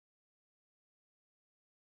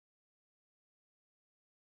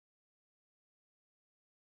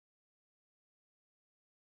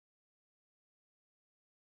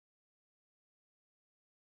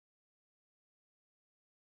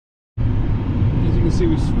can see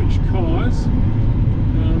we've switched cars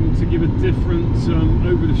to give a different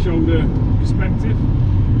over-the-shoulder perspective.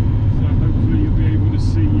 So hopefully you'll be able to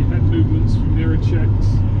see head movements from mirror checks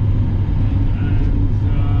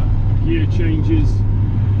and gear changes.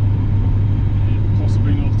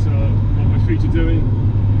 Possibly not what my feet are doing,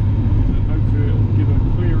 but hopefully it will give a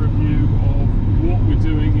clearer view of what we're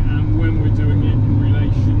doing and when we're doing it in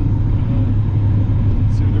relation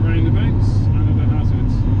to the roundabouts and other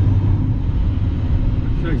hazards.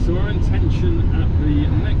 Okay, so our intention at the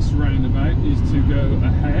next roundabout is to go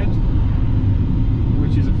ahead,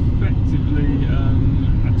 which is effectively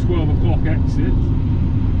a 12 o'clock exit,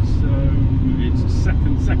 so it's a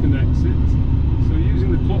second exit. So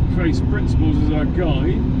using the clock face principles as our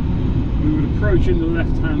guide, we would approach in the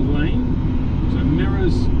left-hand lane. So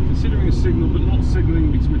mirrors, considering a signal but not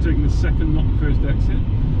signalling because we're taking the second, not the first exit.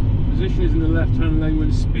 Position is in the left-hand lane with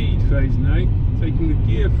a speed phase now, taking the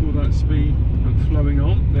gear for that speed and flowing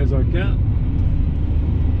on. There's our gap.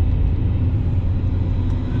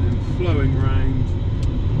 And then flowing round,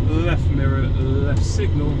 left mirror, left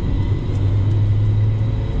signal.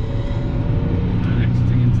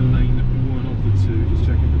 Just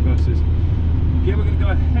checking for buses. Again, we're going to go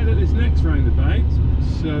ahead at this next roundabout,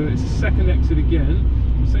 so it's a second exit again,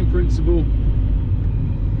 same principle,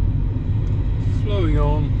 flowing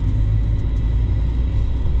on,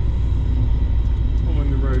 following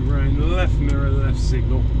the road round, left mirror, left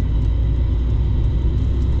signal,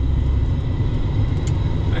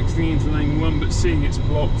 exiting into lane 1 but seeing it's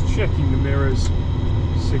blocked, checking the mirrors,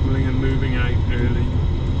 signalling and moving out early.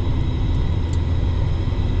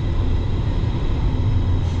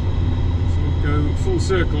 Go full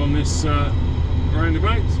circle on this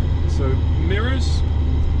roundabout. So mirrors,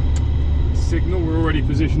 signal, we're already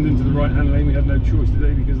positioned into the right hand lane, we had no choice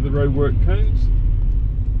today because of the roadwork cones.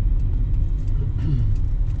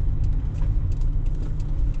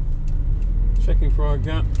 Checking for our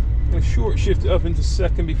gap. I'm going to short shift it up into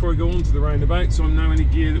second before I go on to the roundabout, so I'm now in a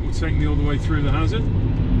gear that will take me all the way through the hazard.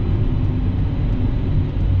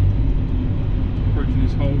 Approaching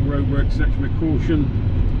this whole roadwork section with caution.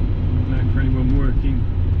 Now for anyone working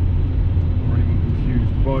or anyone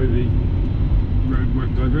confused by the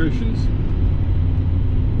roadwork diversions,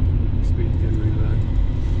 speed generally low.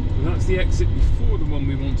 So that's the exit before the one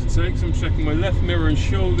we want to take. So I'm checking my left mirror and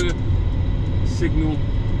shoulder, signal,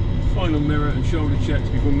 final mirror and shoulder checks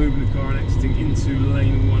before moving the car and exiting into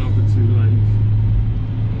lane 1 of the 2 lanes.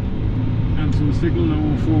 Cancel the signal,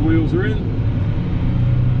 now all 4 wheels are in.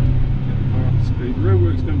 Get the car up to speed. The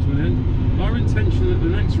roadwork's come to an end. Our intention at the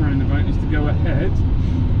next roundabout is to go ahead,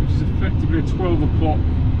 which is effectively a 12 o'clock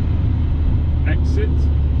exit.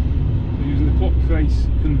 So using the clock face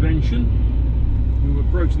convention, we will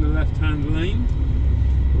approach in the left-hand lane,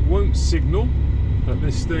 but won't signal at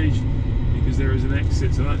this stage because there is an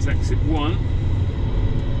exit, so that's exit 1.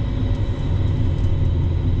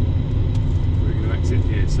 We're going to exit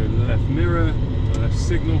here, so left mirror, left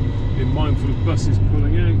signal, being mindful of buses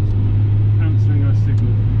pulling out, cancelling our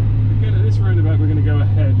signal. Again, at this roundabout we're going to go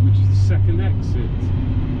ahead, which is the second exit.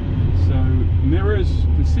 So mirrors,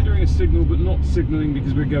 considering a signal but not signalling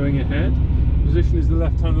because we're going ahead. Position is the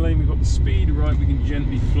left-hand lane, we've got the speed right, we can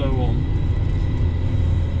gently flow on.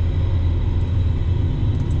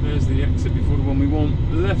 There's the exit before the one we want.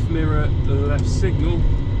 Left mirror, left signal.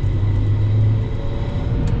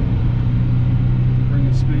 Bring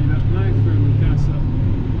the speed up now, firm the gas up.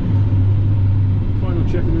 Final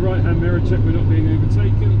check in the right-hand mirror, check we're not being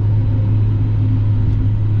overtaken.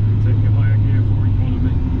 Taking a higher gear for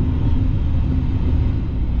economy.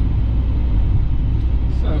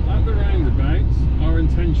 So at the roundabout, our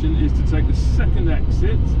intention is to take the second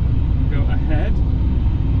exit, go ahead.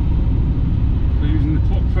 So using the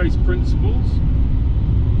clock face principles,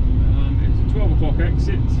 it's a 12 o'clock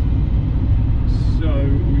exit, so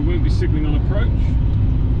we won't be signalling on approach.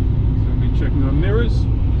 So we'll be checking our mirrors.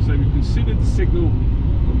 So we've considered the signal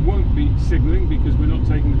but won't be signalling because we're not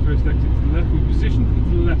taking the first exit to the left. We've positioned into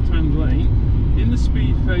the left-hand lane in the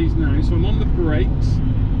speed phase now, so I'm on the brakes,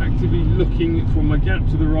 actively looking for my gap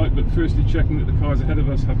to the right, but firstly checking that the cars ahead of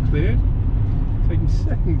us have cleared. Taking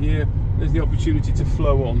second gear, there's the opportunity to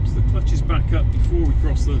flow on. So the clutch is back up before we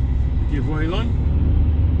cross the giveaway line.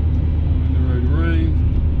 And the road around.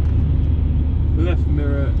 Left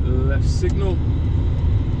mirror, left signal.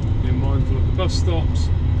 Being mindful of the bus stops.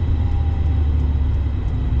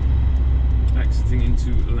 Exiting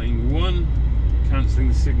into lane 1. Cancelling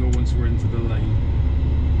the signal once we're into the lane.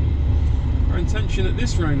 Our intention at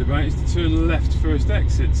this roundabout is to turn left first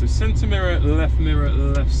exit. So centre mirror,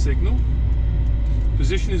 left signal.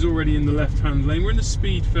 Position is already in the left-hand lane. We're in the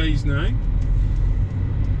speed phase now.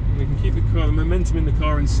 We can keep the momentum in the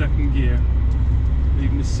car in second gear,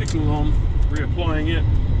 leaving the signal on, reapplying it,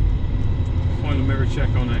 final mirror check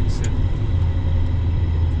on exit,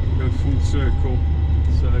 go full circle.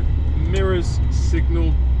 So mirrors,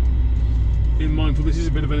 signal, being mindful this is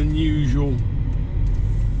a bit of an unusual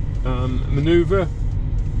manoeuvre.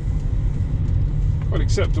 Quite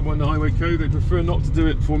acceptable in the highway code. They prefer not to do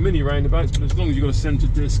it for mini roundabouts, but as long as you've got a centre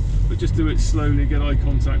disc, but just do it slowly, get eye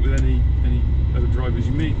contact with any other drivers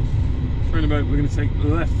you meet. Roundabout, we're going to take the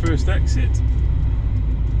left first exit.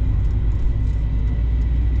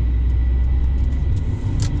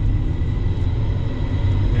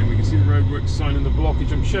 Again, we can see the roadworks sign in the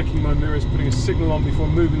blockage. I'm checking my mirrors, putting a signal on before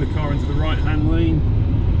moving the car into the right hand lane.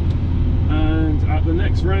 And at the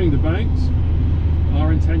next roundabout,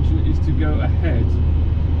 our intention is to go ahead.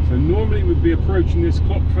 So normally we'd be approaching this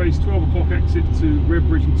clock face 12 o'clock exit to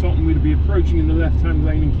Redbridge and Tottenham. We'd be approaching in the left hand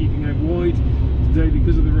lane and keeping out wide. Today,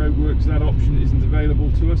 because of the roadworks, that option isn't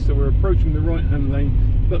available to us, so we're approaching the right hand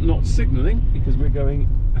lane but not signalling because we're going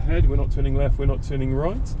ahead. We're not turning left, we're not turning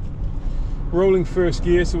right. Rolling first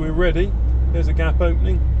gear, so we're ready. There's a gap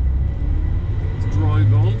opening. Let's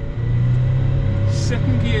drive on.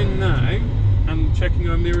 Second gear now, and checking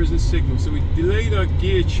our mirrors and signals. So we delayed our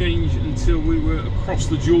gear change until we were across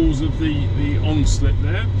the jaws of the on-slip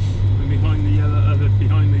there, and behind the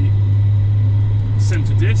behind the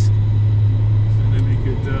centre disc, so nobody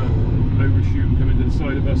could overshoot and come into the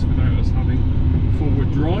side of us without us having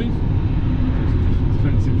forward drive. So it's a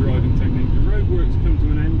defensive driving technique. The roadworks come to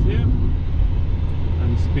an end here,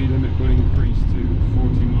 and the speed limit will increase to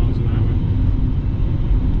 40 miles an hour.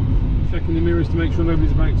 Checking the mirrors to make sure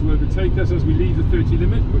nobody's about to overtake us as we leave the 30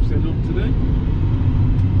 limit, which they're not today.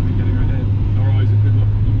 We're getting ahead. Our eyes are good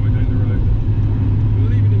long way down the road.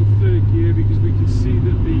 We'll leave it in third gear because we can see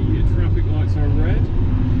that the traffic lights are red.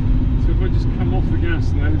 So if I just come off the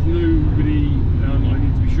gas now, there's nobody I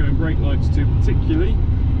need to be showing brake lights to particularly.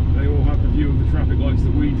 They all have the view of the traffic lights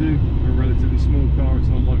that we do. We're a relatively small car,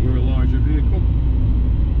 it's not like we're a larger vehicle.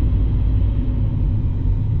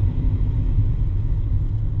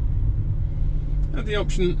 Had the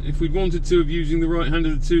option, if we'd wanted to, of using the right hand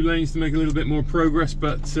of the two lanes to make a little bit more progress,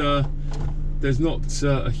 but there's not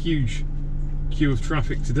a huge queue of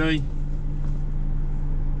traffic today.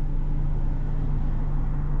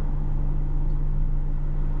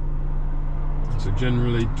 So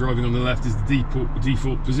generally driving on the left is the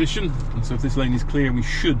default position, and so if this lane is clear we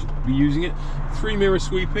should be using it. 3 mirror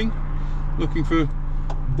sweeping, looking for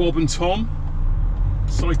Bob and Tom,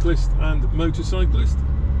 cyclist and motorcyclist.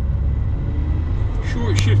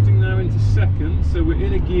 Short shifting now into second, so we're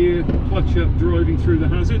in a gear, clutch up, driving through the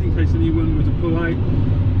hazard in case anyone were to pull out.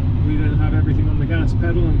 We then have everything on the gas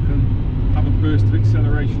pedal and can have a burst of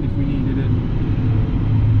acceleration if we needed it.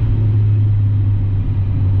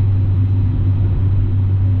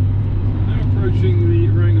 So now approaching the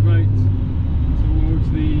roundabout towards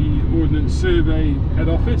the Ordnance Survey head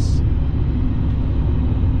office,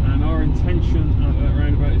 and our intention at that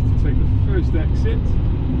roundabout is to take the first exit.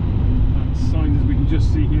 Signed as we can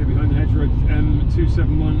just see here behind the hedgerow,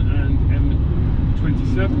 M271 and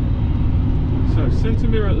M27. So centre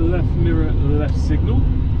mirror, left signal.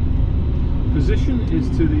 Position is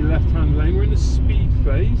to the left hand lane. We're in the speed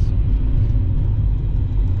phase,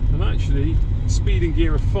 and actually speed and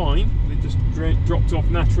gear are fine. They just dropped off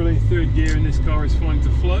naturally. Third gear in this car is fine to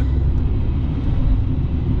flow.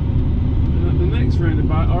 And at the next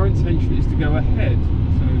roundabout our intention is to go ahead.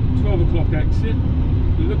 So 12 o'clock exit.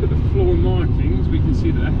 If we look at the floor markings, we can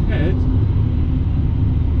see that ahead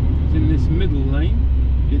is in this middle lane.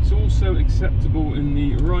 It's also acceptable in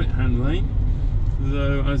the right hand lane,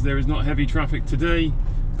 though as there is not heavy traffic today,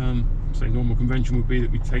 say normal convention would be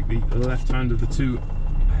that we take the left hand of the two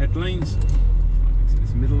head lanes. It's in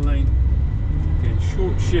this middle lane. Again,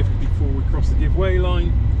 short shift before we cross the give way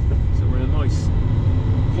line, so we're in a nice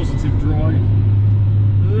positive drive.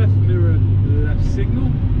 Left mirror, left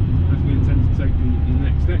signal, as we intend to take the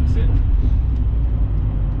next exit.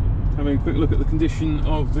 Having a quick look at the condition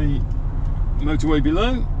of the motorway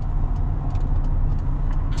below,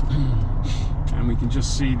 and we can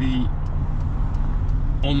just see the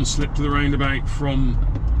on slip to the roundabout from,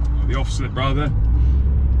 or the off slip rather,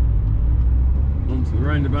 onto the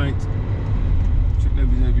roundabout. Check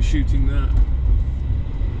nobody's overshooting that.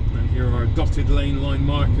 And here are our dotted lane line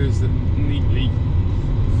markers that neatly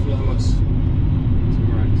flow us to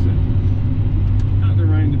our exit. At the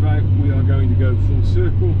roundabout we are going to go full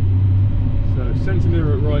circle. So centre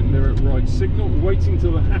mirror at right signal, waiting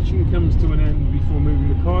till the hatching comes to an end before moving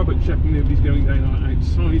the car, but checking nobody's going down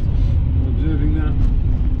outside, observing that.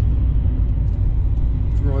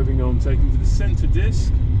 Driving on, taking to the centre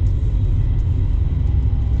disc.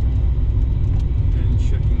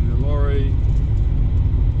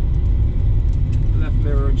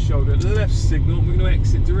 signal. We're going to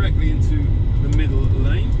exit directly into the middle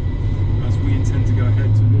lane as we intend to go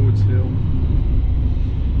ahead to Lordshill.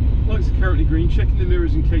 Lights are currently green, checking the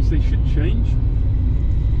mirrors in case they should change.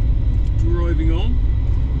 Driving on.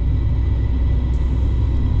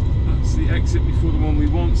 That's the exit before the one we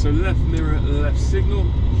want, so left mirror, left signal.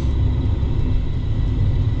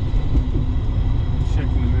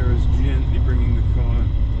 Checking the mirrors, gently bringing the car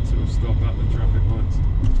to a stop at the traffic lights.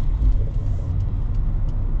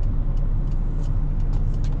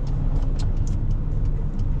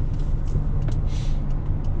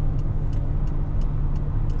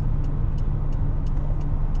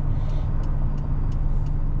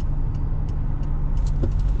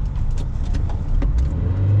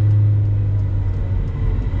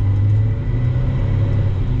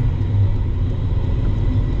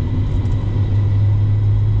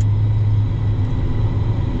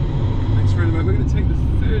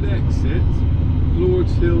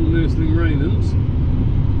 Lordshill, Nursling, Raynham's.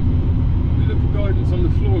 We look for guidance on the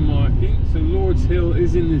floor marking. So Lordshill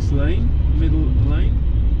is in this lane, middle lane.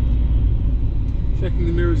 Checking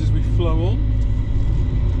the mirrors as we flow on.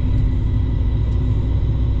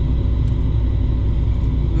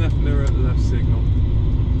 Left mirror, left signal.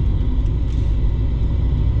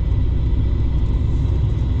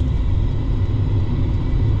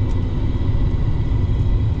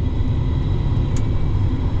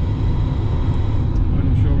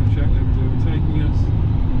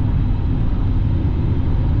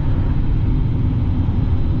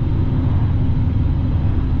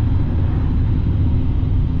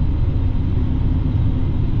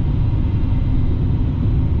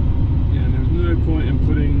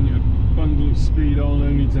 Speed on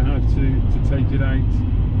only to have to take it out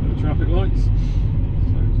at the traffic lights. So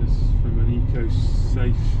just from an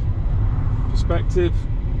eco-safe perspective.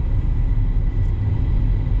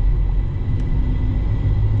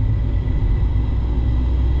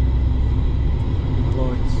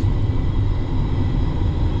 Lights.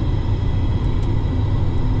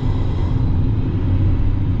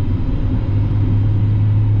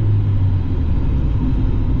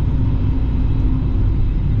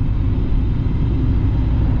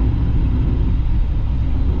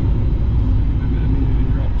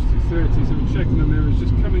 Checking the mirrors,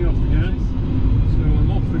 just coming off the gas, so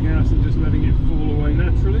I'm off the gas and just letting it fall away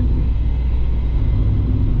naturally.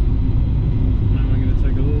 Now I'm going to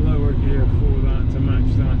take a lower gear for that to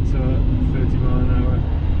match that 30-mile-an-hour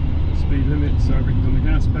speed limit, so everything's on the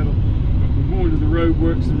gas pedal. But we're warned of the road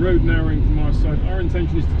works, the road narrowing from our side. Our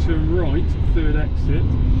intention is to turn right, third exit,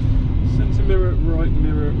 centre mirror,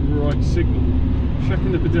 right signal.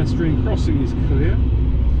 Checking the pedestrian crossing is clear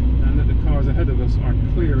and that the cars ahead of us are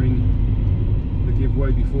clearing give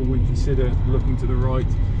way before we consider looking to the right,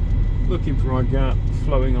 looking for our gap,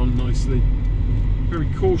 flowing on nicely. Very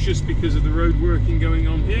cautious because of the road working going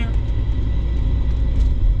on here.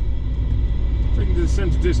 Taking to the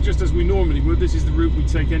centre disc just as we normally would. This is the route we'd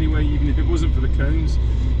take anyway, even if it wasn't for the cones.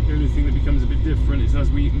 The only thing that becomes a bit different is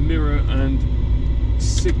as we mirror and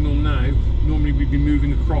signal now, normally we'd be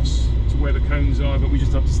moving across to where the cones are, but we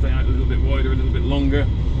just have to stay out a little bit wider, a little bit longer,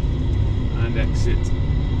 and exit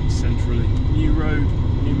centrally. New road,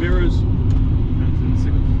 new mirrors,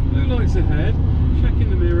 blue lights ahead, checking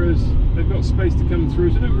the mirrors, they've got space to come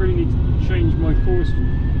through, so I don't really need to change my course,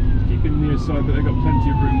 keep in near side, but they've got plenty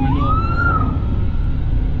of room, we're not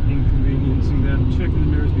inconveniencing them. Checking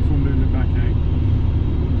the mirrors before moving back out.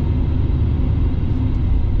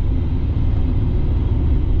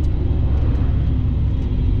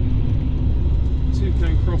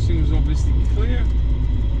 Two-cone crossing was obviously clear.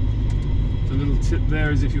 A little tip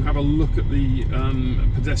there is if you have a look at the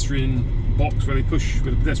pedestrian box where the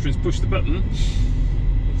pedestrians push the button,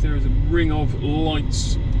 if there is a ring of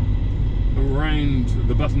lights around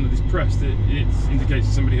the button that is pressed, it indicates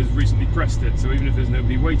that somebody has recently pressed it. So even if there's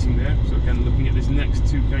nobody waiting there, so again looking at this next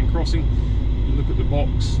two-cone crossing, you look at the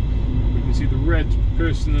box, we can see the red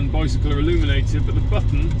person and bicycle are illuminated, but the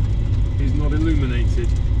button is not illuminated.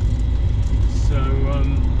 So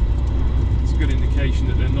it's a good indication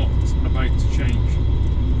that they're not about to change.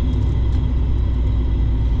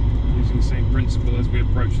 Using the same principle as we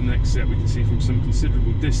approach the next set, we can see from some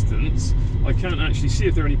considerable distance. I can't actually see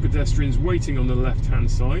if there are any pedestrians waiting on the left hand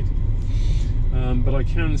side, but I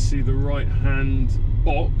can see the right hand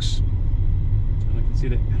box and I can see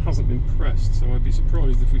that it hasn't been pressed, so I'd be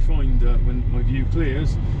surprised if we find, when my view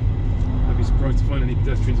clears, I'd be surprised to find any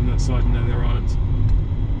pedestrians on that side. No, there aren't.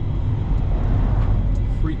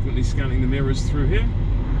 Frequently scanning the mirrors through here.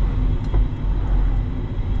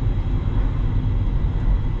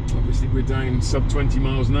 Obviously we're down sub 20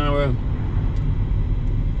 miles an hour.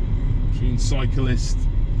 Keen cyclist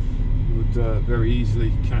would very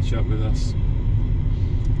easily catch up with us.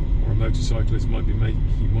 Or a motorcyclist might be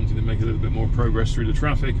wanting to make a little bit more progress through the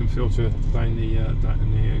traffic and filter down the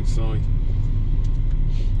outside.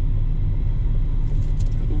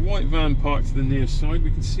 Got the white van parked to the near side.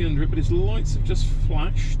 We can see under it, but its lights have just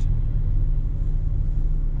flashed.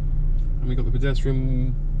 And we got the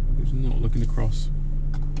pedestrian who's not looking across.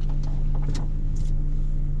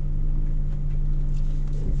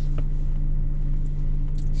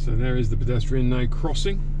 So there is the pedestrian now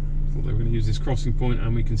crossing. Thought they were going to use this crossing point,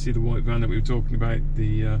 and we can see the white van that we were talking about.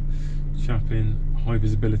 The chap in high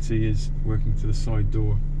visibility is working to the side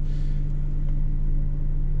door.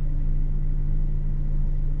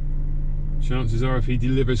 Chances are if he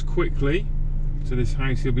delivers quickly to this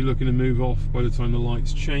house, he'll be looking to move off by the time the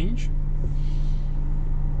lights change.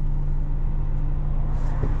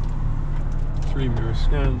 3 mirror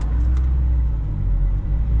scan.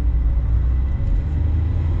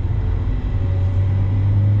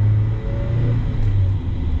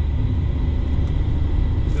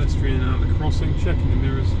 Pedestrian out the crossing, checking the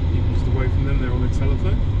mirrors, keeping just away from them, they're on their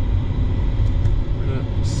telephone. We're in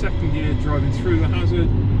a second gear, driving through the hazard,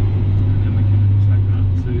 and then we can take that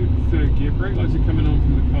to third gear. Brake lights are coming on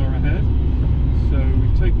from the car ahead, so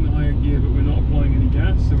we've taken the higher gear but we're not applying any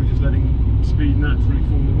gas, so we're just letting speed naturally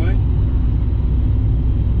fall away.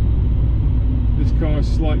 This car is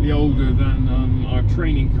slightly older than our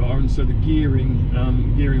training car, and so the gearing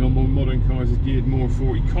on more modern cars is geared more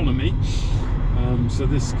for economy. So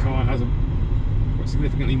this car has quite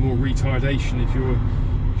significantly more retardation. If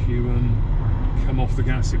you come off the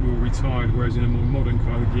gas, it will retard, whereas in a more modern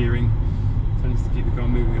car, the gearing tends to keep the car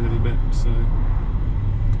moving a little bit. So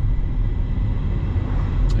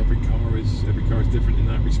every car is different in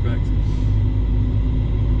that respect.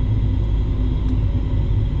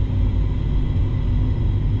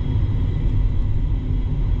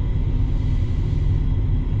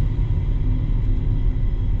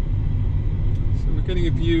 Getting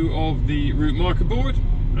a view of the route marker board,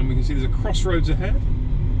 and we can see there's a crossroads ahead.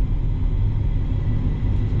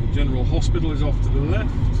 The General Hospital is off to the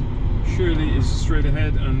left, Shirley is straight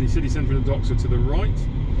ahead, and the city centre and the docks are to the right.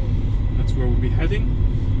 That's where we'll be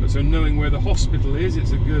heading. But so knowing where the hospital is,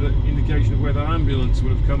 it's a good indication of where that ambulance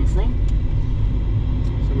would have come from.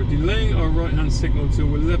 So we're delaying our right hand signal until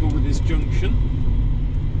we're level with this junction.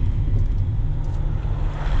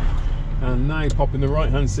 And now popping the right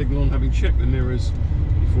hand signal on, having checked the mirrors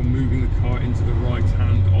before moving the car into the right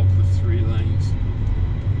hand of the 3 lanes.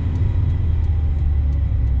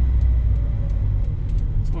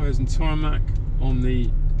 Tyres and tarmac on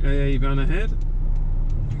the AA van ahead.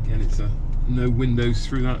 Again, it's no windows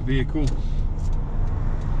through that vehicle.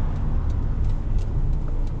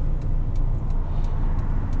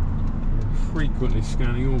 Frequently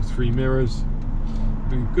scanning all 3 mirrors,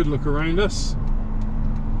 doing a good look around us.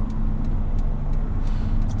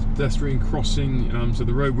 Pedestrian crossing, so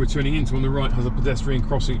the road we're turning into on the right has a pedestrian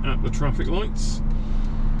crossing at the traffic lights.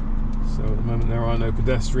 So at the moment there are no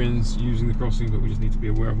pedestrians using the crossing, but we just need to be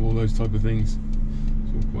aware of all those type of things.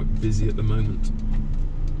 It's all quite busy at the moment.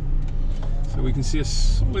 So we can see a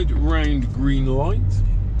solid round green light,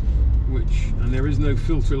 and there is no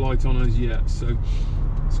filter light on as yet, so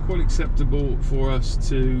it's quite acceptable for us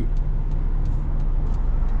to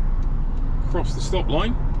cross the stop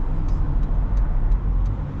line.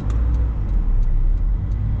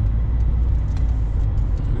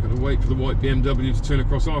 Wait for the white BMW to turn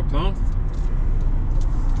across our path.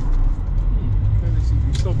 Okay, they seem to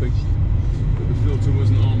be stopping, but the filter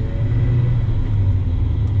wasn't on.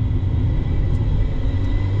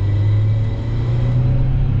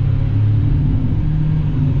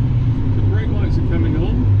 The brake lights are coming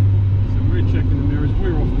on, so we're checking the mirrors,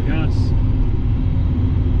 we're off the gas.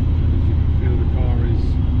 And as you can feel, the car is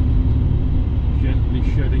gently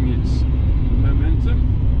shedding its momentum.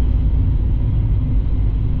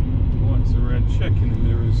 Lights are red, checking the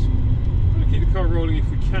mirrors. We're going to keep the car rolling if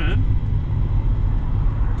we can.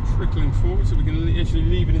 Trickling forward so we can actually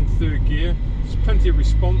leave it in 3rd gear. There's plenty of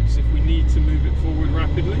response if we need to move it forward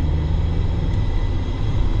rapidly.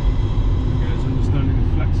 Again, it's understanding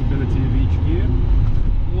the flexibility of each gear.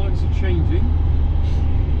 The lights are changing.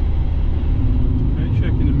 Okay,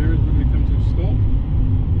 checking the mirrors, we're going to come to a stop.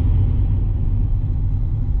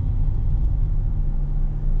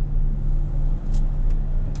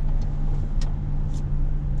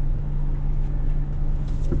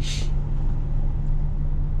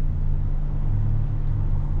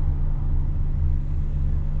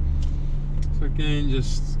 So again,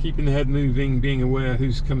 just keeping the head moving, being aware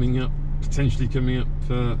who's coming up, potentially coming up,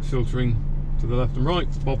 filtering to the left and right.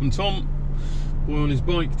 Bob and Tom, boy on his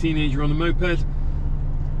bike, teenager on the moped.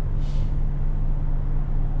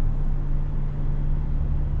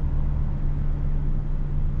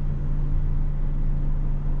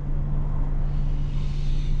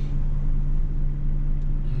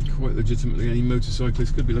 quite legitimately any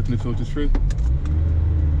motorcyclist could be looking to filter through.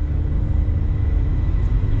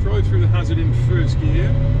 Drive through the hazard in first gear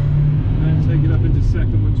and take it up into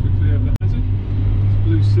second once we're clear of the hazard. This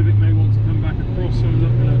blue Civic may want to come back across, so I'm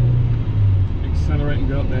not going to accelerate and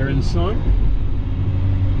go up there inside.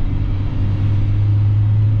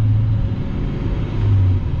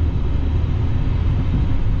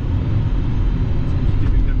 Just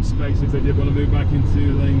giving them space if they did want to move back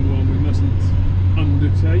into lane 1, we mustn't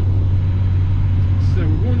undertake. So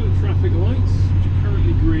we're going to the traffic lights, which are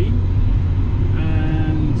currently green,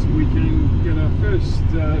 and we can get our first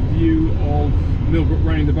view of Millbrook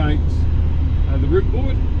Roundabout, the route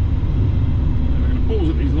board. And we're going to pause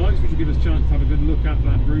at these lights, which will give us a chance to have a good look at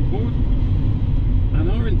that route board. And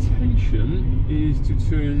our intention is to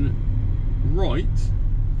turn right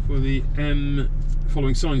for the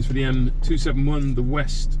following signs for the M271, the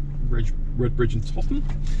West Redbridge and Topham.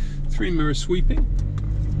 3 mirror sweeping.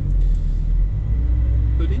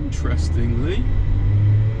 But interestingly,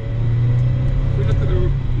 if we look at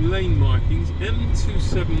the lane markings,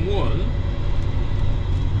 M271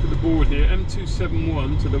 to the board here,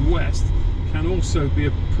 M271 to the west can also be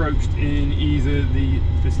approached in either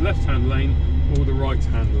this left-hand lane or the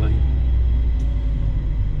right-hand lane.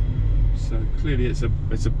 So clearly it's a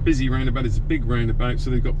busy roundabout, it's a big roundabout,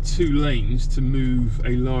 so they've got 2 lanes to move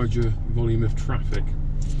a larger volume of traffic.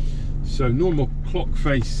 So normal clock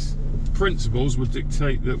face principles would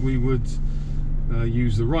dictate that we would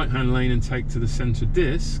use the right-hand lane and take to the centre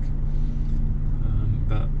disc,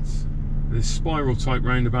 but this spiral type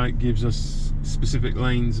roundabout gives us specific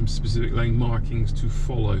lanes and specific lane markings to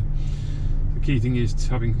follow. The key thing is,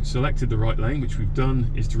 having selected the right lane, which we've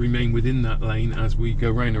done, is to remain within that lane as we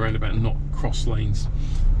go round the roundabout and not cross lanes.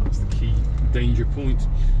 That's the key danger point.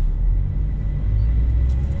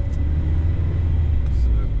 So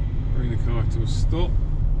bring the car to a stop.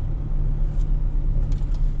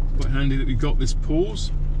 Quite handy that we've got this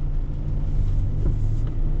pause.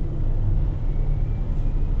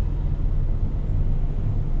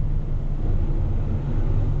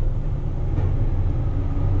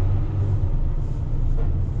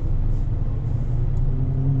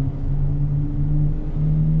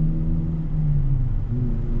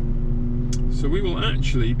 So we will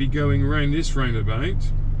actually be going around this roundabout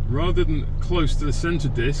rather than close to the centre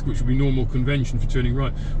disc, which would be normal convention for turning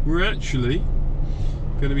right. We're actually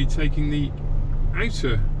going to be taking the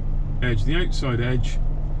outer edge, the outside edge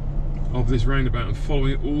of this roundabout and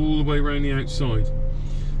following it all the way around the outside.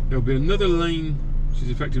 There'll be another lane, which is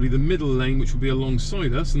effectively the middle lane, which will be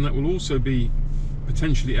alongside us, and that will also be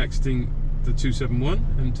potentially exiting the 271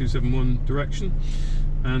 and 271 direction.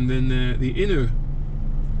 And then the inner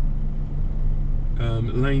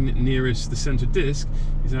lane nearest the centre disc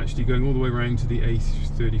is actually going all the way around to the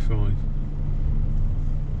A35.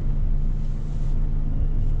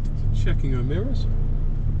 Checking our mirrors, a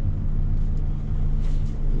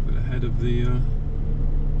little bit ahead of the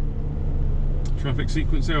traffic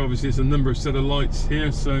sequence there. Obviously there's a number of set of lights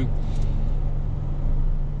here, so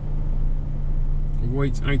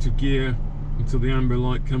wait out of gear until the amber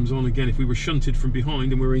light comes on again. If we were shunted from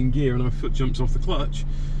behind and we're in gear and our foot jumps off the clutch,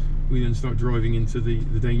 we then start driving into the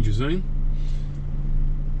danger zone.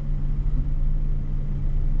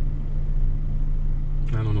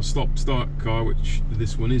 And on a stop-start car, which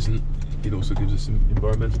this one isn't, it also gives us some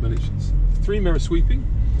environmental benefits. 3 mirror sweeping.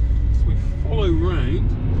 So we follow round,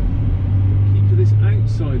 keep to this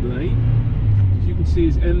outside lane. As you can see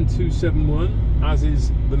is M271, as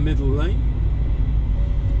is the middle lane.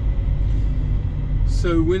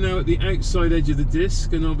 So we're now at the outside edge of the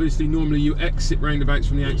disc, and obviously normally you exit roundabouts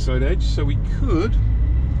from the outside edge, so we could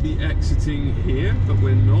be exiting here, but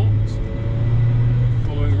we're not.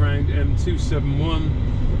 Following around M271,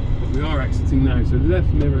 but we are exiting now. So left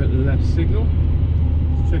mirror at the left signal.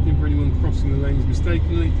 Checking for anyone crossing the lanes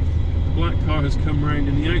mistakenly. The black car has come round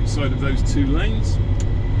in the outside of those 2 lanes.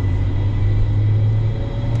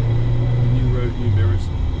 New road, new mirrors.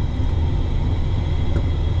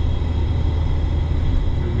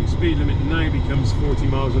 Speed limit now becomes 40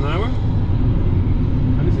 miles an hour,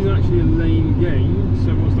 and this is actually a lane gain.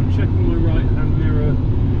 So whilst I'm checking my right hand mirror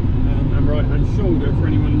and right hand shoulder for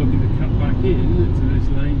anyone looking to cut back in to this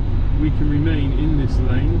lane, we can remain in this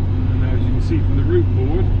lane. And now, as you can see from the route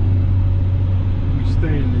board, if we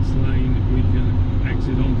stay in this lane, we can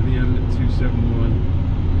exit onto the end at 271.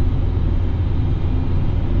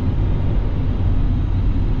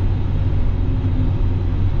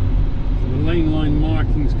 Lane line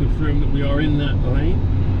markings confirm that we are in that lane.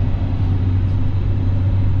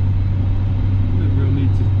 No real need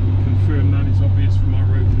to confirm that, it's obvious from our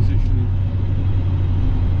road positioning.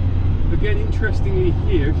 again, interestingly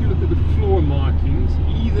here, if you look at the floor markings,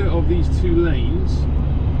 either of these two lanes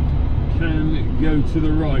can go to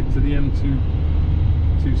the right to the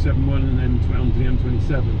M271 and then onto the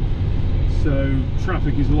M27. So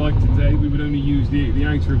traffic is light today. We would only use the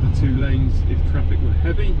outer of the two lanes if traffic were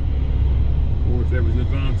heavy, or if there was an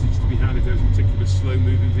advantage to be had if there was a particular slow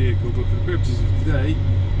moving vehicle. But for the purposes of today,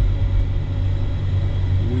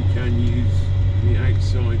 we can use the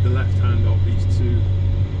outside, the left hand of these two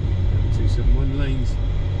M271 lanes.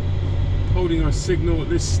 Holding our signal at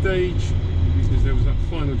this stage because there was that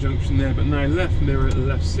final junction there, but now left mirror at the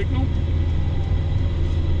left signal.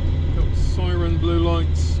 Got siren blue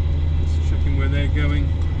lights, just checking where they're going.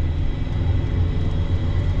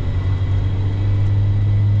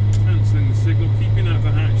 Cancelling the signal, keeping out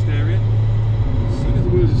the hatched area. As soon as the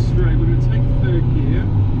wheels are straight, we're going to take third gear,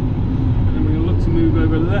 and then we're going to look to move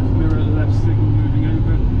over left mirror at the left signal, moving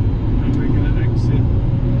over, and we're going to exit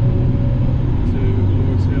to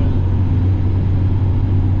Lordshill.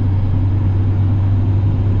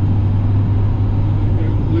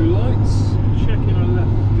 Blue lights, checking our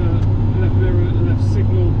left mirror at the left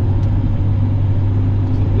signal.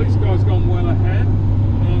 So the police car's gone well ahead.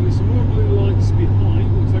 There's some more blue lights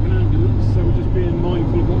behind, looks like an ambulance, so we're just being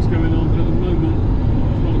mindful of what's going on, but at the moment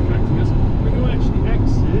it's not affecting us. We're going to actually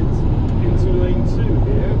exit into lane 2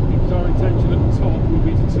 here, because our intention at the top will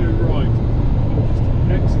be to turn right. So we'll just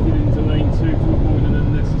exit into lane 2 to avoid an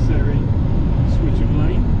unnecessary switch of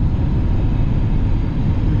lane.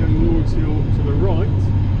 We're going Lordshill to the right,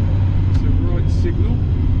 so right signal.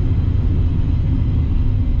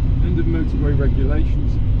 End of motorway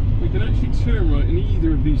regulations. We can actually turn right in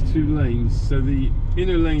either of these two lanes, so the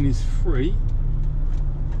inner lane is free,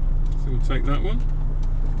 so we'll take that one.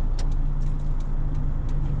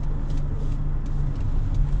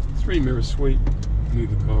 3 mirror sweep,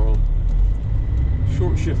 move the car on.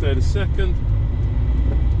 Short shift there to second,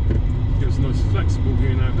 give us a nice flexible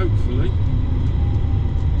gear now, hopefully.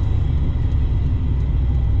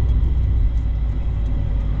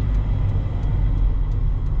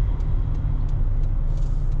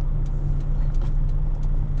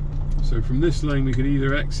 So from this lane we could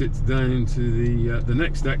either exit down into the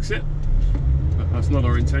next exit, but that's not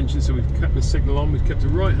our intention, so we've kept the signal on, we've kept the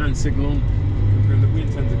right hand signal on, confirm that we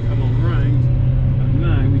intend to come on round, and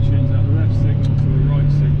now we change that left signal to the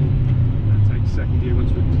right signal and take second gear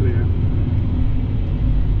once we're clear.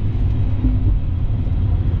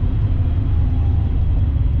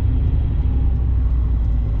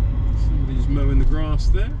 Somebody's mowing the grass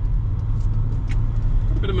there.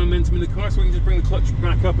 Bit of momentum in the car, so we can just bring the clutch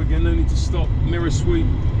back up again, no need to stop, mirror sweep,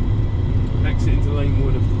 exit into lane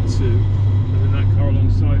 1 of the 2, and then that car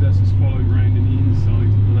alongside us is followed round in the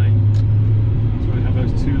inside lane. So we have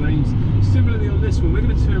those 2 lanes. Similarly on this one, we're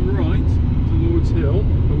going to turn right to Lordshill,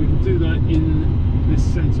 but we can do that in this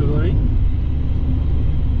centre lane.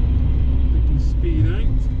 We can speed out.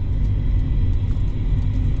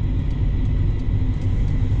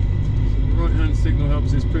 Right hand signal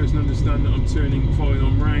helps this person understand that I'm turning, following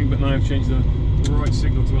on round, but now I've changed the right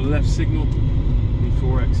signal to a left signal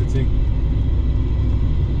before exiting.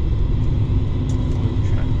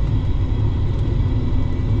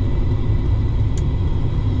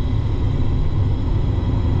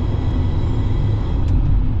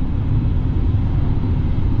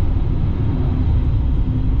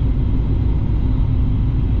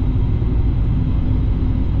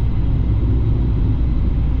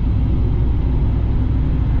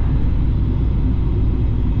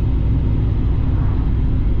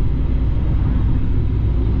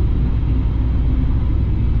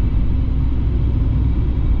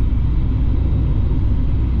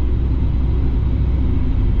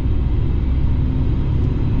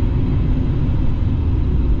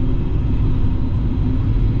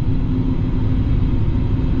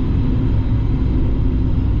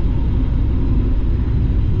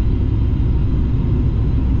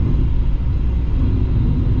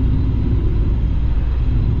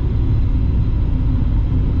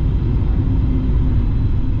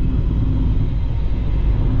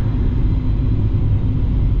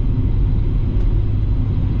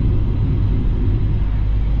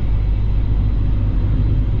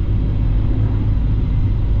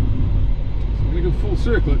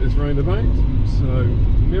 Circle at this roundabout, so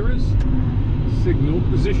mirrors, signal,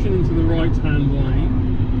 position into the right hand lane,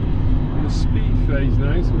 and the speed phase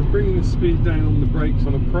now, so we're bringing the speed down on the brakes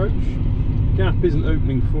on approach. Gap isn't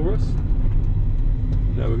opening for us.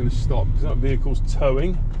 Now we're going to stop because that vehicle's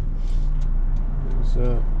towing.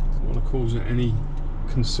 Don't want to cause it any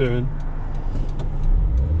concern.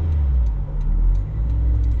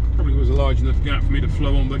 Probably was a large enough gap for me to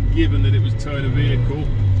flow on, but given that it was towing a vehicle,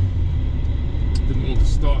 Didn't want to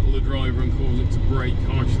startle the driver and cause it to brake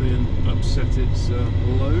harshly and upset its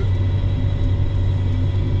load.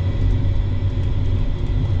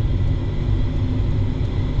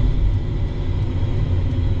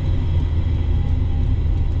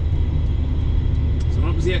 So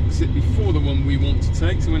that was the exit before the one we want to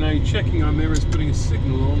take. So we're now checking our mirrors, putting a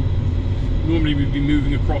signal on. Normally we'd be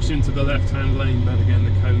moving across into the left-hand lane, but again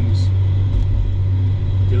the cones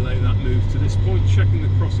delay that move to this point. Checking the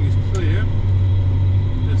crossing is clear.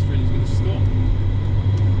 Pedestrian is going to stop.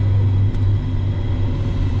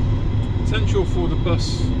 Potential for the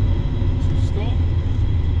bus to stop.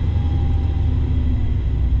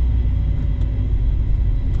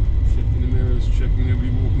 Checking the mirrors, checking nobody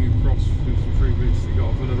walking across who's previously got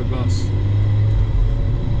off another bus.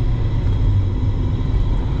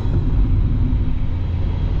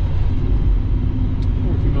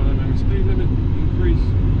 Speed limit increase.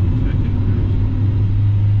 Checking the mirrors.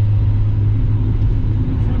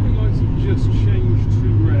 The traffic lights have just changed to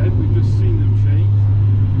red. We've just seen them change.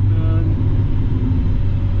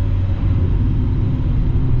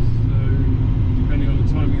 So depending on the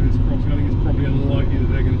timing of this crossing, I think it's probably unlikely that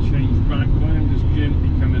they're going to change back. But I am just gently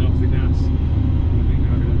coming off the gas. I think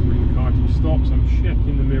I'm going to bring the car to a stop. So I'm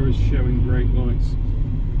checking the mirrors, showing brake lights.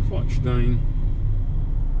 Clutch down.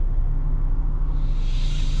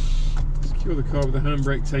 Secure the car with the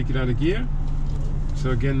handbrake, take it out of gear. So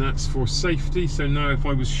again, that's for safety. So now if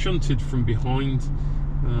I was shunted from behind,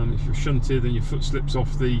 if you're shunted and your foot slips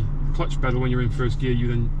off the clutch pedal when you're in first gear, you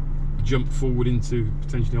then jump forward into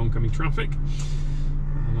potentially oncoming traffic.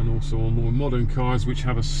 And also on more modern cars which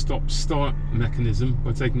have a stop-start mechanism,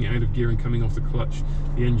 by taking it out of gear and coming off the clutch,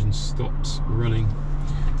 the engine stops running.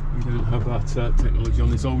 We don't have that technology on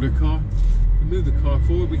this older car. We move the car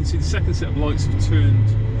forward, we can see the second set of lights have turned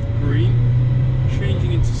green,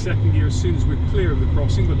 changing into second gear as soon as we're clear of the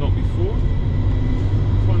crossing, but not before.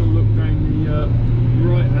 Final look down the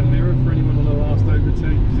right hand mirror for anyone on the last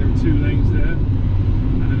overtake, because there are two lanes there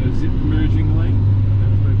and then a zip merging lane.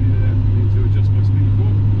 There's nobody there for me to adjust my speed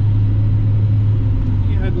for.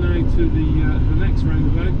 You head now to the next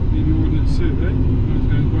roundabout, the Ordnance Survey. It's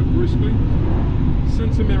going quite briskly.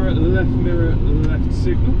 Centre mirror, left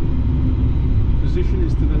signal. Position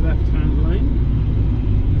is to the left hand lane.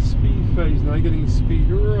 Speed phase now, getting the speed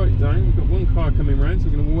right down. We've got one car coming round, so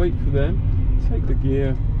we're going to wait for them, take the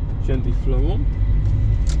gear, gently flow on.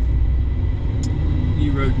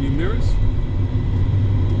 New road, new mirrors.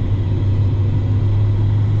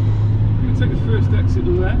 We're going to take the first exit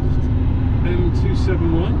left,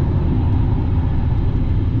 M271.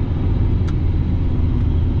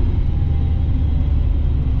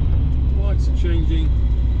 Lights are changing.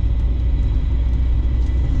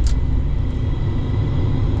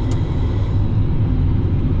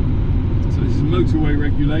 Motorway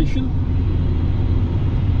regulation.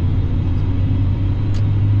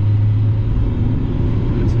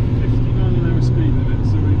 It's a 50-mile-an-hour speed limit,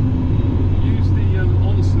 so we've used the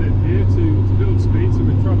on-slip here to build speed, so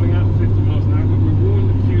we're travelling out 50 miles an hour, but we're warned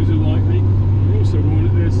that queues are likely. We're also warned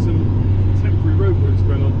that there's some temporary roadworks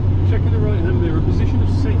going on. Checking the right-hand mirror, position of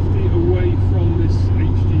safety away from this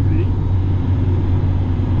HGV.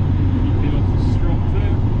 Keeping off the strop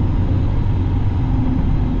there.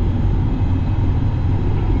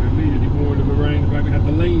 Of a roundabout, we had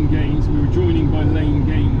the lane gain, so we were joining by lane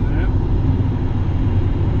gain there.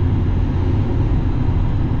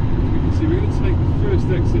 As we can see, we're going to take the first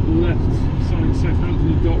exit left, sign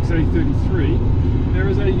Southampton Docks A33. There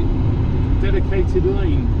is a dedicated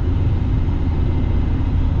lane.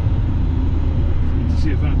 To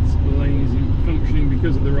see if that lane is functioning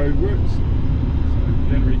because of the roadworks. So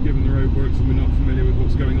generally, given the roadworks, we're not familiar with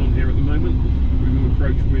what's going on here at the moment. We're going to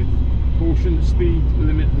approach with caution. The speed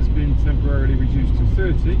limit has been temporarily reduced to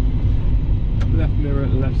 30. Left mirror,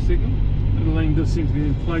 left signal. And the lane does seem to be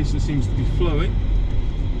in place and seems to be flowing.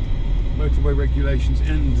 Motorway regulations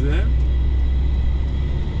end there.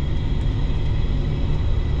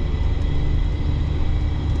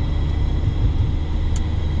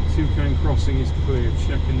 Two-can crossing is clear.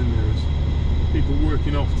 Checking the mirrors. People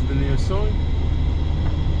working off to the near side.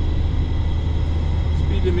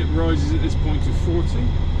 Speed limit rises at this point to 40.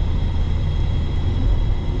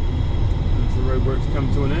 The roadworks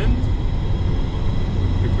come to an end.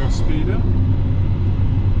 Pick our speed up,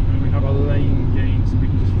 and we have a lane gain, so we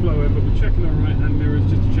can just flow in. But we're checking our right-hand mirrors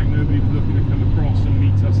just to check nobody's looking to come across and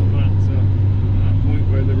meet us at that point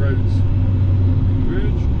where the roads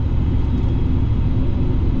converge.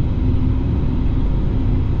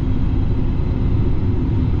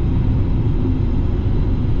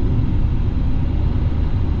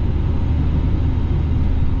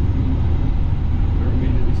 We're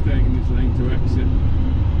immediately staying in this lane to exit.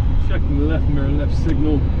 left mirror, left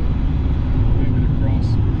signal. Moving across.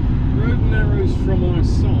 Road narrows from our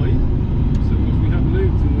side, so once we have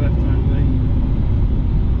moved to the left-hand lane,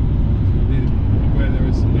 so where there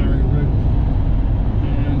is some narrow road,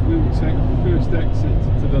 and we will take the first exit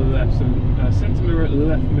to the left. So centre mirror,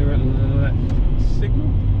 left signal.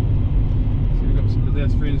 So we've got some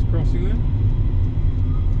pedestrians crossing there.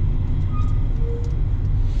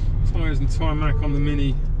 Tyres and tarmac on the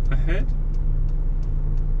Mini ahead.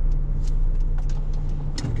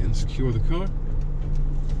 Again, secure the car.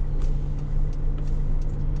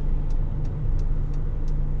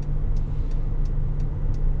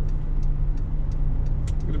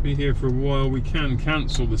 We're going to be here for a while. We can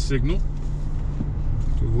cancel the signal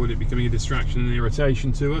to avoid it becoming a distraction and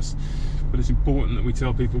irritation to us, but it's important that we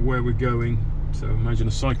tell people where we're going. So imagine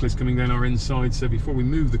a cyclist coming down our inside, so before we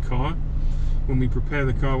move the car, when we prepare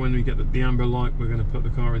the car, when we get the amber light, we're going to put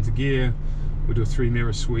the car into gear, we'll do a 3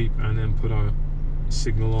 mirror sweep and then put our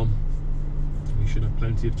signal on. We should have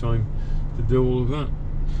plenty of time to do all of that.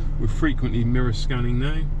 We're frequently mirror scanning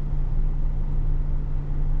now.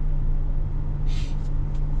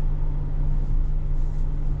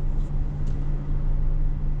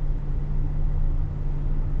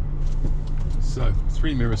 So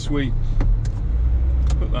 3 mirror sweep,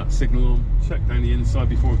 put that signal on, check down the inside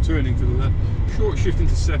before turning to the left, short shift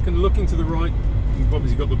into second, looking to the right. We've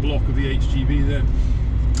obviously got the block of the HGV there,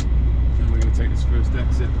 and we're going to take this first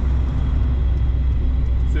exit.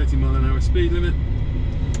 30 mile an hour speed limit.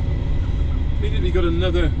 Immediately got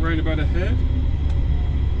another roundabout ahead,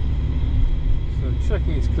 so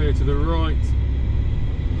checking it's clear to the right.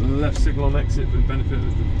 Left signal on exit for the benefit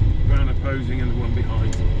of the van opposing and the one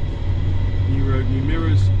behind. New road, new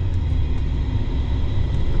mirrors.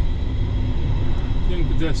 Young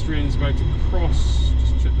pedestrians about to cross.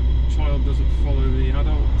 Just check the child doesn't follow the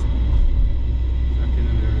adult. Check in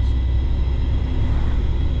the mirrors.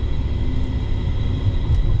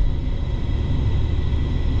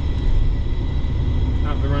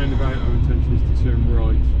 At the roundabout, our intention is to turn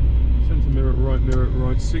right. Centre mirror,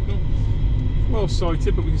 right signal. Well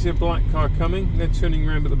sighted, but we can see a black car coming. They're turning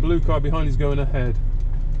around, but the blue car behind is going ahead.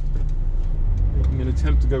 I'm going to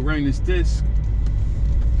attempt to go round this disc.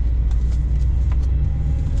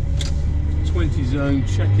 20 zone,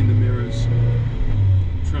 checking the mirrors.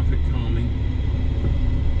 Traffic calming.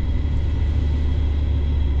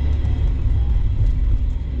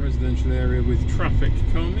 Residential area with traffic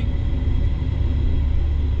calming.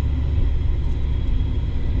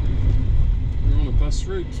 We're on a bus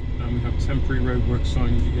route and we have temporary roadwork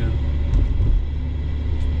signage again.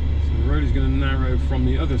 So the road is going to narrow from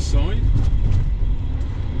the other side.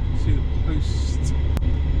 See the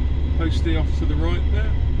postie off to the right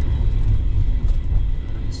there,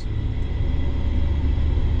 and some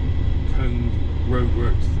coned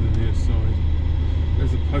roadworks to the near side.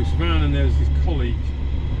 There's a post van and there's his colleague.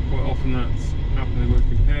 Quite often that's happening, they work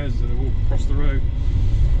in pairs, they walk across the road,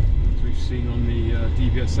 as we've seen on the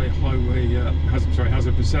DVSA highway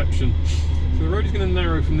hazard perception. So the road is going to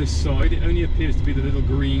narrow from this side. It only appears to be the little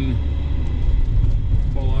green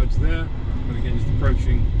bollards there, but again, just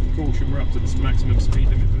approaching. Caution, we're up to the maximum speed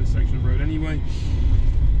limit for this section of road anyway,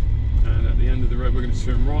 and at the end of the road we're going to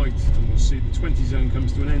turn right and we'll see the 20 zone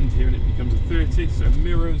comes to an end here and it becomes a 30. So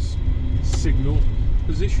mirrors, signal,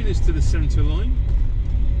 position is to the centre line,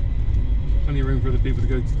 plenty of room for other people to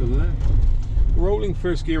go to the left. Rolling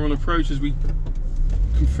first gear on approach as we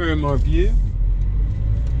confirm our view.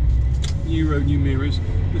 New road, new mirrors.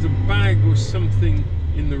 There's a bag or something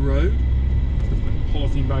in the road,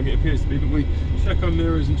 polythene bag it appears to be, but we check our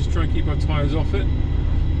mirrors and just try and keep our tyres off it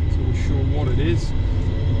so we're sure what it is.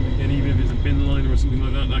 Again, even if it's a bin liner or something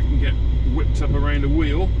like that, that can get whipped up around a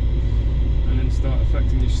wheel and then start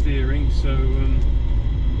affecting your steering, so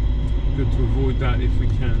good to avoid that if we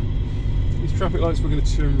can. These traffic lights, we're going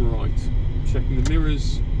to turn right, checking the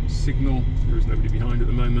mirrors, signal. There is nobody behind at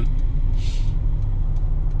the moment,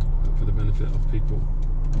 but for the benefit of people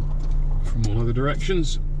from all other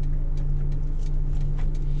directions.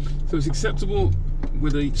 So it's acceptable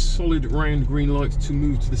with a solid round green light to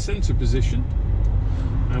move to the centre position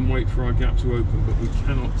and wait for our gap to open, but we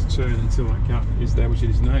cannot turn until that gap is there, which it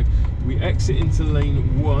is now. We exit into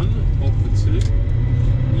lane 1 of the 2.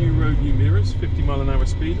 New road, new mirrors, 50 mile an hour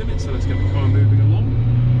speed limit, so let's get the car moving along.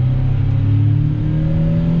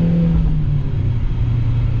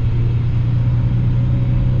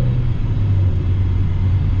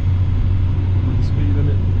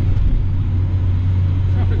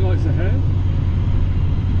 Ahead, and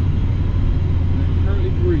they're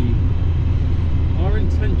currently green. Our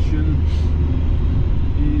intention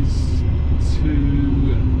is to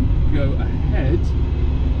go ahead, so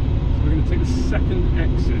we're going to take second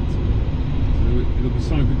exit. So it'll be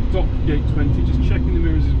signed with dock gate 20. Just checking the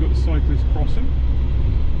mirrors as we've got the cyclist crossing.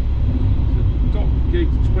 So dock gate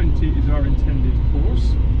 20 is our intended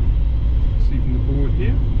course. See from the board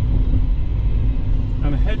here.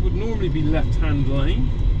 And ahead would normally be left-hand lane.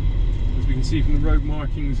 As we can see from the road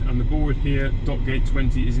markings and the board here, dock gate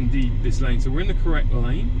 20 is indeed this lane. So we're in the correct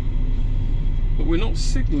lane. But we're not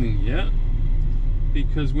signalling yet,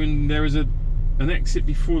 because when there is an exit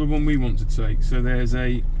before the one we want to take. So there's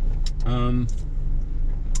an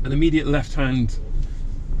immediate left-hand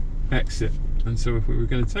exit, and so if we were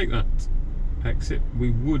going to take that exit, we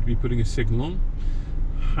would be putting a signal on.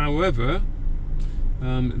 However,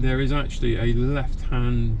 there is actually a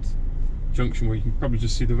left-hand junction where you can probably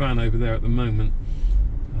just see the van over there at the moment.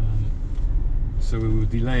 So we will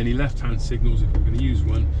delay any left-hand signals if we're going to use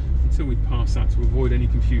one until we pass that to avoid any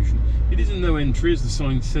confusion. It is a no entry, as the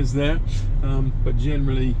sign says there, but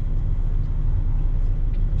generally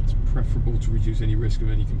it's preferable to reduce any risk of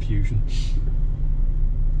any confusion,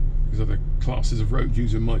 because other classes of road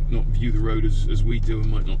user might not view the road as we do and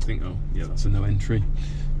might not think, oh yeah, that's a no entry.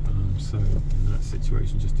 So in that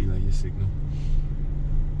situation, just delay your signal.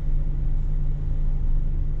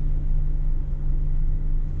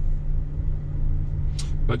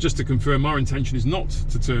 But just to confirm, our intention is not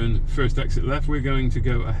to turn first exit left. We're going to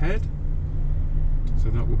go ahead. So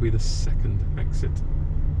that will be the second exit.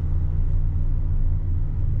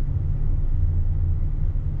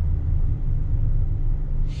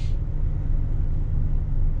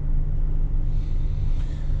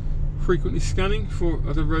 Frequently scanning for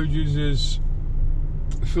other road users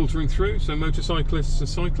filtering through, so motorcyclists and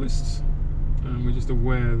cyclists. And we're just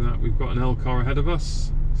aware that we've got an L car ahead of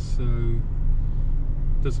us. So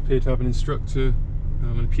does appear to have an instructor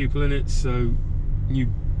and a pupil in it, so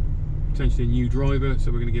potentially a new driver,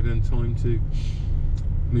 so we're going to give them time to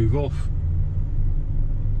move off.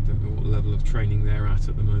 Don't know what level of training they're at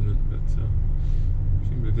the moment, but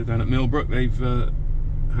if they're down at Millbrook, they've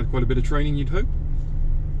had quite a bit of training, you'd hope.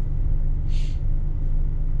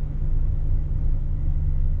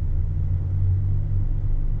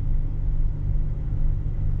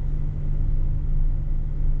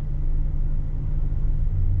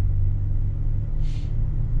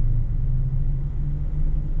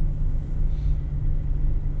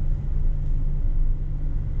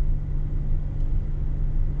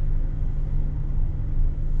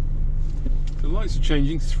 The lights are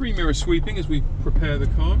changing, 3 mirror sweeping as we prepare the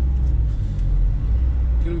car.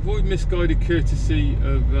 You can avoid misguided courtesy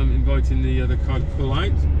of inviting the other car to pull out.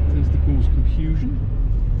 It tends to cause confusion.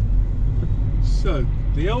 So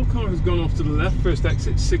the L car has gone off to the left, first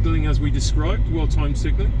exit, signalling as we described, well-timed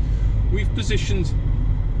signalling. We've positioned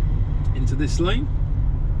into this lane,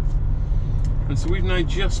 and so we've now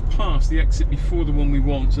just passed the exit before the one we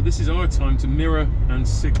want. So this is our time to mirror and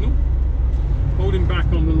signal. Holding back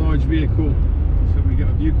on the large vehicle so we get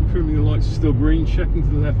a view, confirming the lights are still green, checking to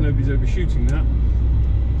the left nobody's overshooting that.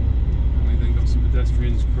 And we then got some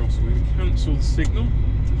pedestrians crossing. We can cancel the signal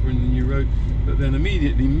as we're in the new road, but then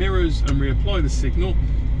immediately mirrors and reapply the signal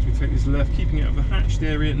as we take this left, keeping it out of the hatched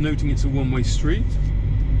area, noting it's a one-way street.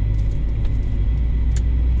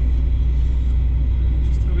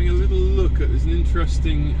 Just having a little look at, there's an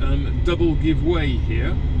interesting double give way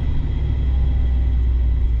here.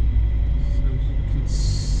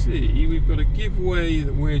 See, we've got a giveaway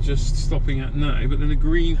that we're just stopping at now, but then the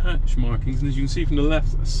green hatch markings, and as you can see from the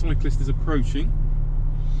left, a cyclist is approaching.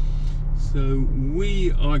 So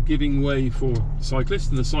we are giving way for the cyclist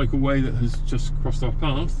and the cycleway that has just crossed our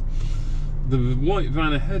path. The white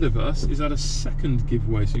van ahead of us is at a second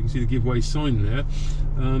giveaway, so you can see the giveaway sign there,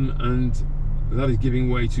 and that is giving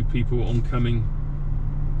way to people oncoming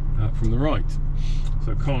from the right.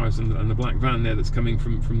 So cars and the black van there that's coming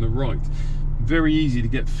from the right. Very easy to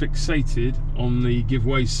get fixated on the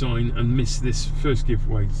giveaway sign and miss this first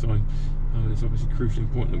giveaway sign. And it's obviously crucially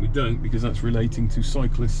important that we don't, because that's relating to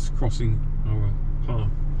cyclists crossing our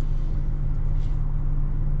path.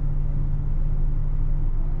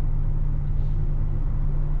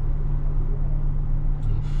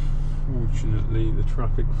 Unfortunately, the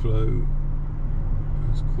traffic flow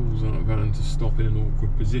has caused our van to stop in an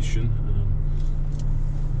awkward position.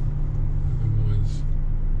 Otherwise,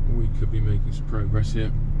 we could be making some progress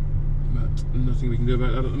here, but nothing we can do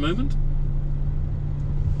about that at the moment.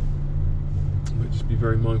 But just be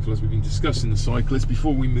very mindful, as we've been discussing the cyclists,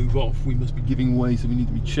 before we move off we must be giving way, so we need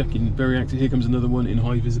to be checking. Very active. Here comes another one in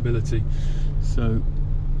high visibility, so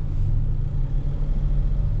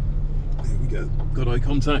there we go, got eye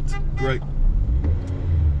contact, great.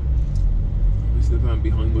 Obviously the van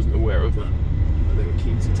behind wasn't aware of that, but they were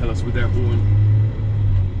keen to tell us with their horn.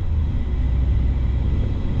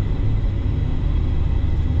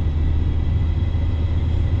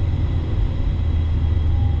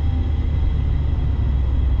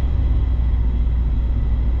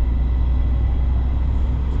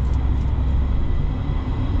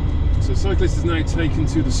 cyclist is now taken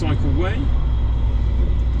to the cycle way.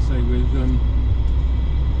 Say with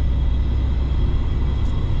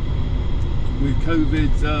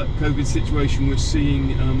COVID situation, we're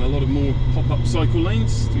seeing a lot of more pop-up cycle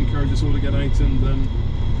lanes to encourage us all to get out and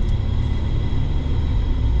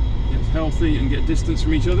get healthy and get distance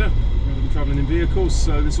from each other rather than travelling in vehicles.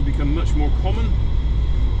 So this will become much more common.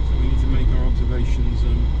 So we need to make our observations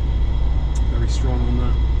very strong on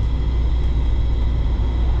that.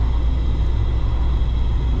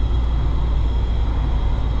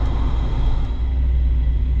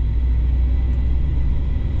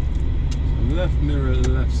 Left mirror,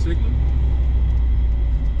 left signal.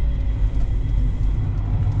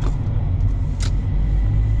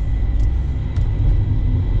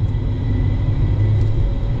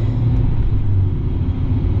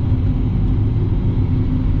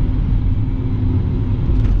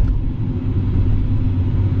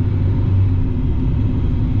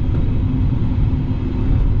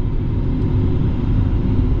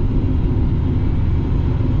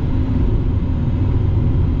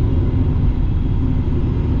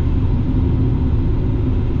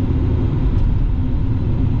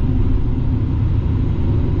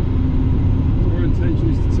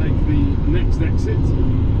 Exit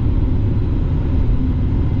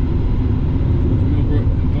Millbrook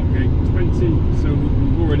and Dockgate 20, so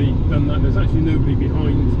we've already done that. There's actually nobody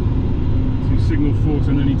behind to signal for,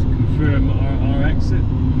 so no need to confirm our exit.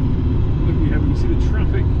 Looking ahead, we can see the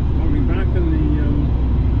traffic holding back and the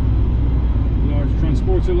large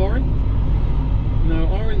transporter lorry. Now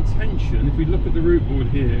our intention, if we look at the route board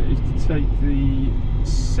here, is to take the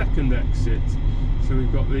second exit. So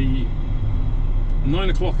we've got the 9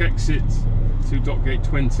 o'clock exit to Dockgate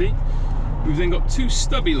 20. We've then got two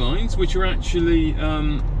stubby lines which are actually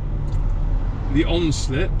the on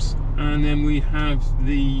slips, and then we have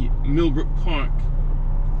the Millbrook Park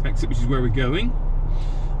exit, which is where we're going,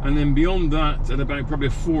 and then beyond that, at about probably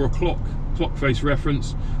a 4 o'clock clock face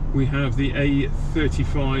reference, we have the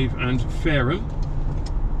A35 and Fareham.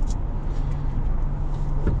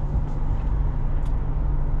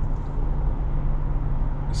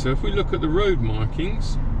 So if we look at the road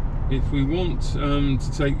markings, if we want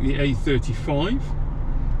to take the A35,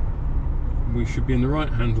 we should be in the right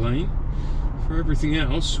hand lane. For everything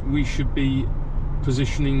else, we should be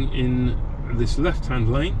positioning in this left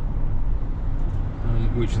hand lane,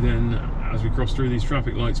 which then, as we cross through these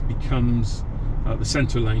traffic lights, becomes the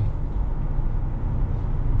centre lane.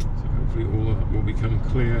 So hopefully all will become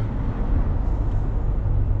clear.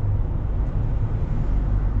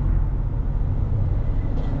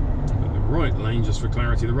 Right lane, just for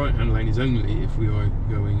clarity, the right hand lane is only if we are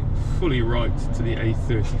going fully right to the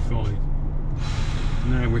A35.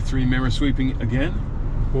 Now we're 3 mirror sweeping again.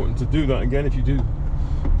 Important to do that again if you do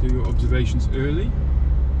your observations early.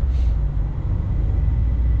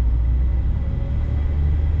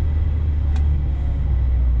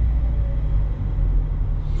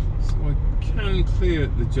 So I can clear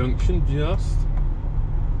the junction just.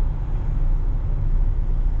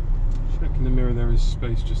 Checking the mirror, there is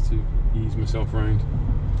space just to ease myself around.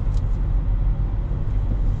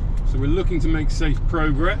 So we're looking to make safe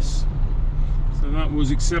progress. So that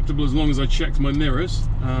was acceptable as long as I checked my mirrors.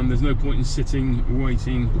 There's no point in sitting,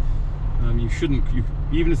 waiting. You shouldn't,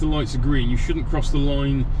 even if the lights are green, you shouldn't cross the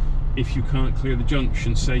line if you can't clear the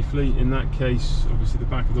junction safely. In that case, obviously the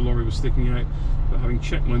back of the lorry was sticking out, but having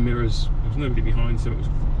checked my mirrors, there was nobody behind, so it was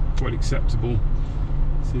quite acceptable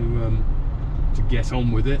to get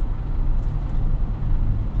on with it.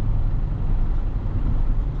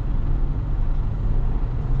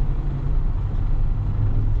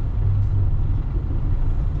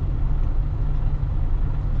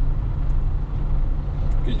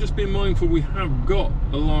 Just being mindful, we have got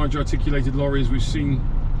a large articulated lorry, as we've seen,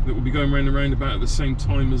 that will be going around the roundabout at the same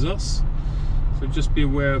time as us. So just be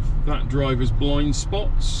aware of that driver's blind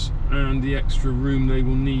spots and the extra room they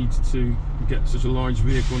will need to get such a large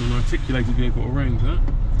vehicle and an articulated vehicle around that.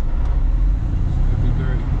 So be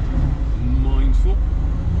very mindful.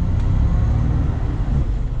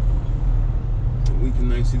 We can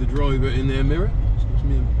now see the driver in their mirror, which gives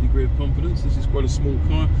me a degree of confidence. This is quite a small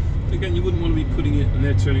car. Again, you wouldn't want to be putting it, and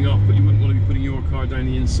they're turning off, but you wouldn't want to be putting your car down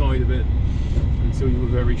the inside of it until you were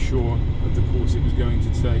very sure of the course it was going to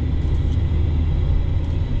take.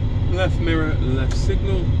 Left mirror, left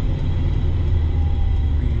signal.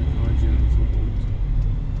 Bringing the car gently to a halt.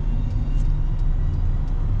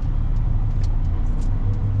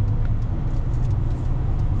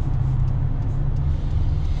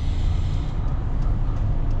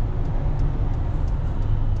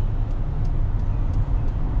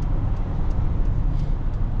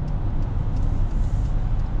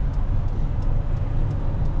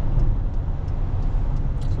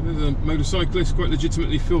 motorcyclists quite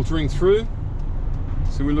legitimately filtering through.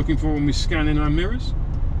 So we're looking for when we scan in our mirrors.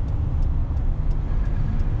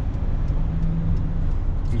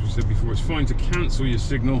 As we said before, it's fine to cancel your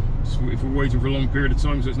signal if we're waiting for a long period of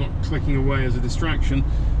time, so it's not clicking away as a distraction.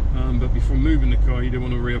 But before moving the car, you don't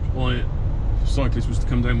want to reapply it. If a cyclist was to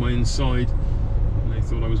come down my inside and they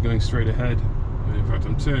thought I was going straight ahead, and in fact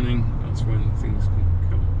I'm turning, that's when things can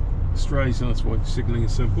come astray, so that's why signalling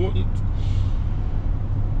is so important.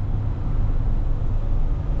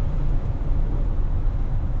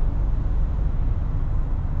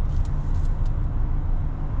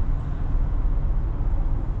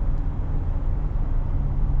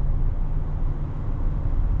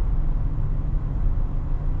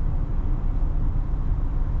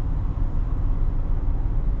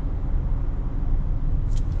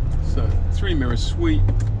 So 3 mirror sweep,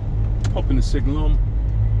 popping the signal on.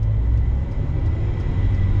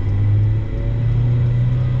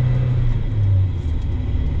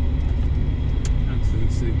 Cancelling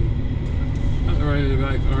the signal. At the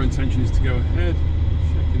roundabout, our intention is to go ahead,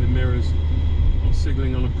 checking the mirrors, not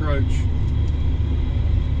signalling on approach,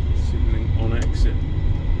 signalling on exit.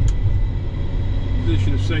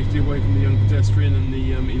 Position of safety away from the young pedestrian and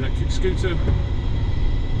the electric scooter.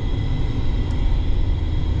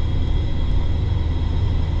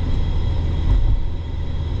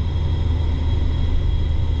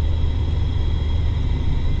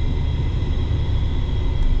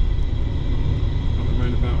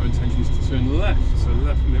 Turn left, so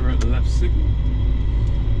left mirror at the left signal.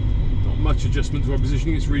 Not much adjustment to our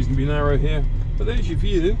positioning, it's reasonably narrow here, but there's your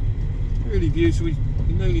view, really view, so we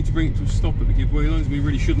no need to bring it to a stop at the give-way lines. We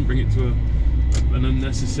really shouldn't bring it to an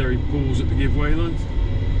unnecessary pause at the give-way lines.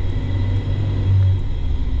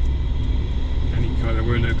 Any car, there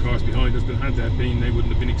were no cars behind us, but had there been, they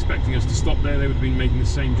wouldn't have been expecting us to stop there. They would have been making the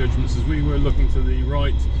same judgments as we were, looking to the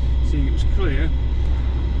right, seeing it was clear.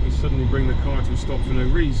 We suddenly bring the car to a stop for no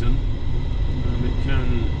reason. It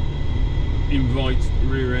can invite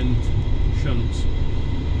rear end shunts.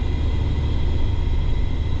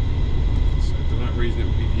 So for that reason it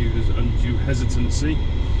would be viewed as undue hesitancy.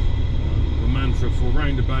 The mantra for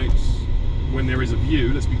roundabouts, when there is a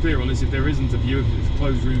view, let's be clear on this, if there isn't a view, if it's a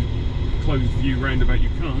closed view roundabout, you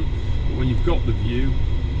can't, but when you've got the view,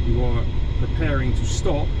 you are preparing to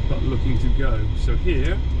stop but looking to go. So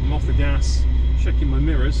here, I'm off the gas, checking my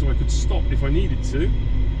mirrors so I could stop if I needed to,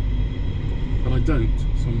 but I don't,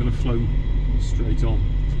 so I'm going to flow straight on.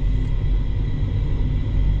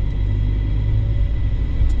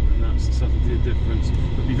 And that's the subtlety of difference.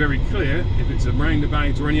 But be very clear, if it's a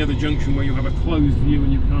roundabout or any other junction where you have a closed view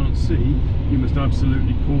and you can't see, you must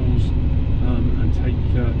absolutely pause and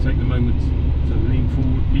take the moment to lean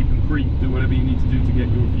forward, peep and creep, do whatever you need to do to get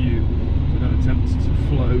your view. So don't attempt to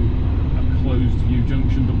flow a closed view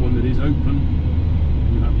junction, but one that is open.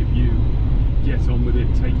 You have your view. Get on with it,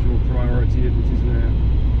 take your priority if it is there,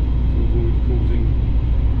 to avoid causing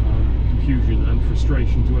confusion and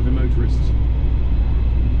frustration to other motorists.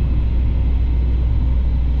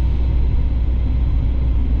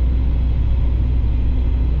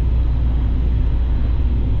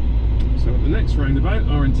 So at the next roundabout,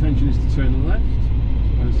 our intention is to turn left,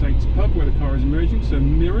 by the Saints pub where the car is emerging, so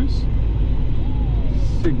mirrors,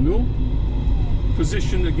 signal.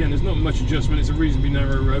 Position, again, there's not much adjustment, it's a reasonably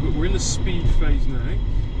narrow road, but we're in the speed phase now.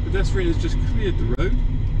 Pedestrian has just cleared the road.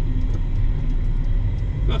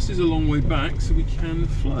 Bus is a long way back, so we can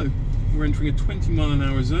flow. We're entering a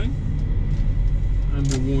 20-mile-an-hour zone, and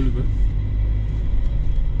we're warned of it.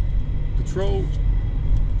 Patrol,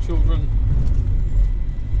 children,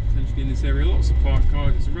 potentially in this area, lots of parked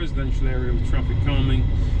cars. It's a residential area with traffic calming.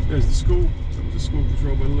 There's the school, that was a school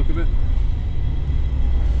patrol by the look of it.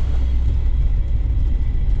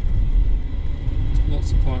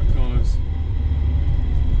 Lots of parked cars.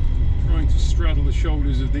 Trying to straddle the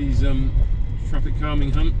shoulders of these traffic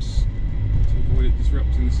calming humps to avoid it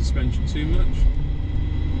disrupting the suspension too much.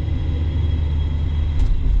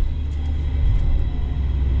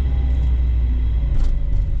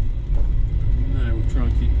 Now we'll try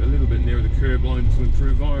and keep a little bit nearer the curb line to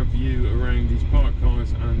improve our view around these parked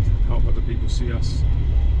cars and help other people see us,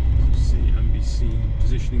 see and be seen,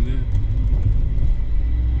 positioning there.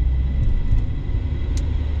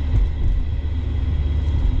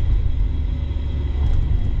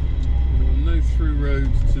 Through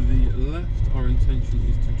road to the left, our intention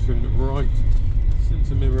is to turn it right,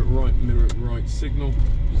 centre mirror at right signal,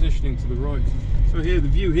 positioning to the right. So here the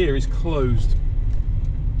view here is closed,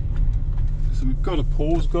 so we've got to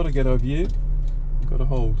pause, got to get our view, we've got to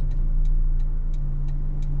hold.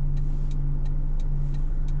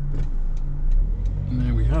 And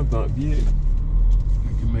there we have that view.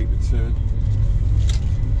 We can make the turn.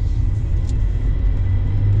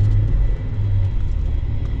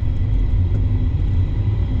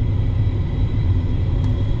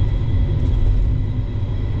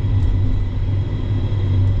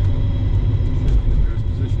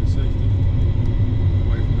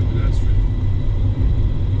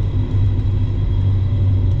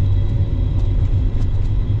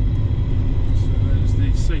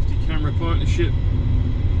 Partnership.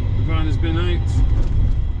 The van has been out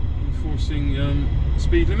enforcing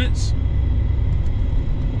speed limits.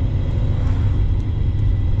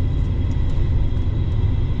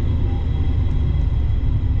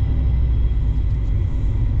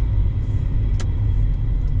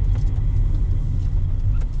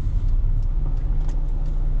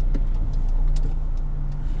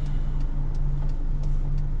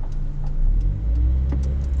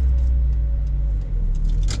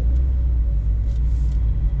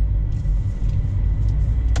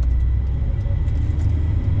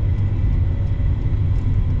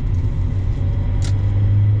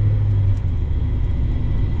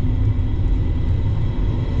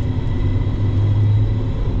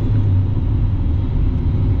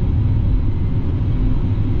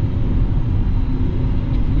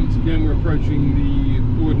 Again, we're approaching the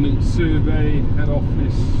Ordnance Survey head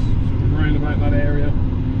office, sort of around about that area.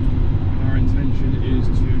 Our intention is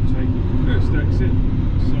to take the first exit,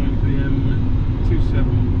 sign for the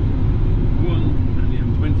M271 and the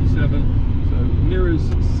M27. So mirrors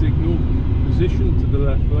signal, position to the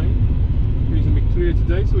left lane. It's going to be clear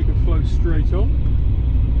today, so we can flow straight on.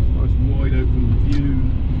 Nice wide open view,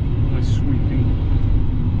 nice sweeping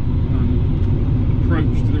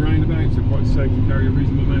approach to the roundabout, so quite safe to carry a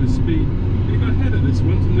reasonable amount of speed. We're going to go ahead at this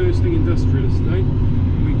one to Nursling Industrial Estate,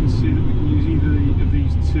 and we can see that we can use either of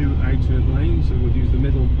these two outer lanes. So we'll use the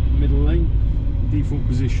middle lane, default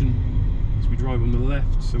position as we drive on the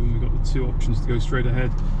left. So when we've got the two options to go straight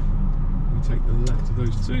ahead, we take the left of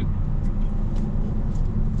those two.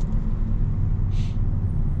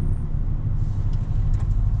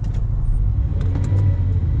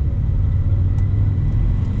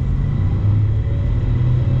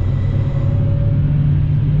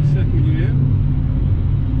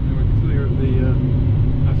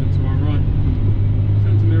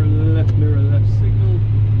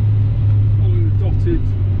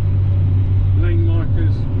 Lane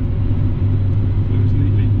markers, flows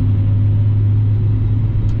neatly.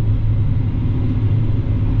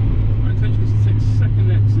 Our intention is to take the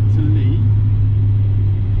second exit to Lee.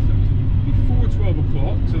 So before 12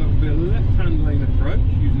 o'clock, so that will be a left-hand lane approach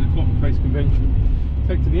using the clock face convention.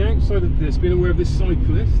 Take to the outside of this, being aware of this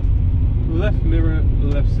cyclist, left mirror,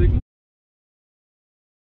 left signal.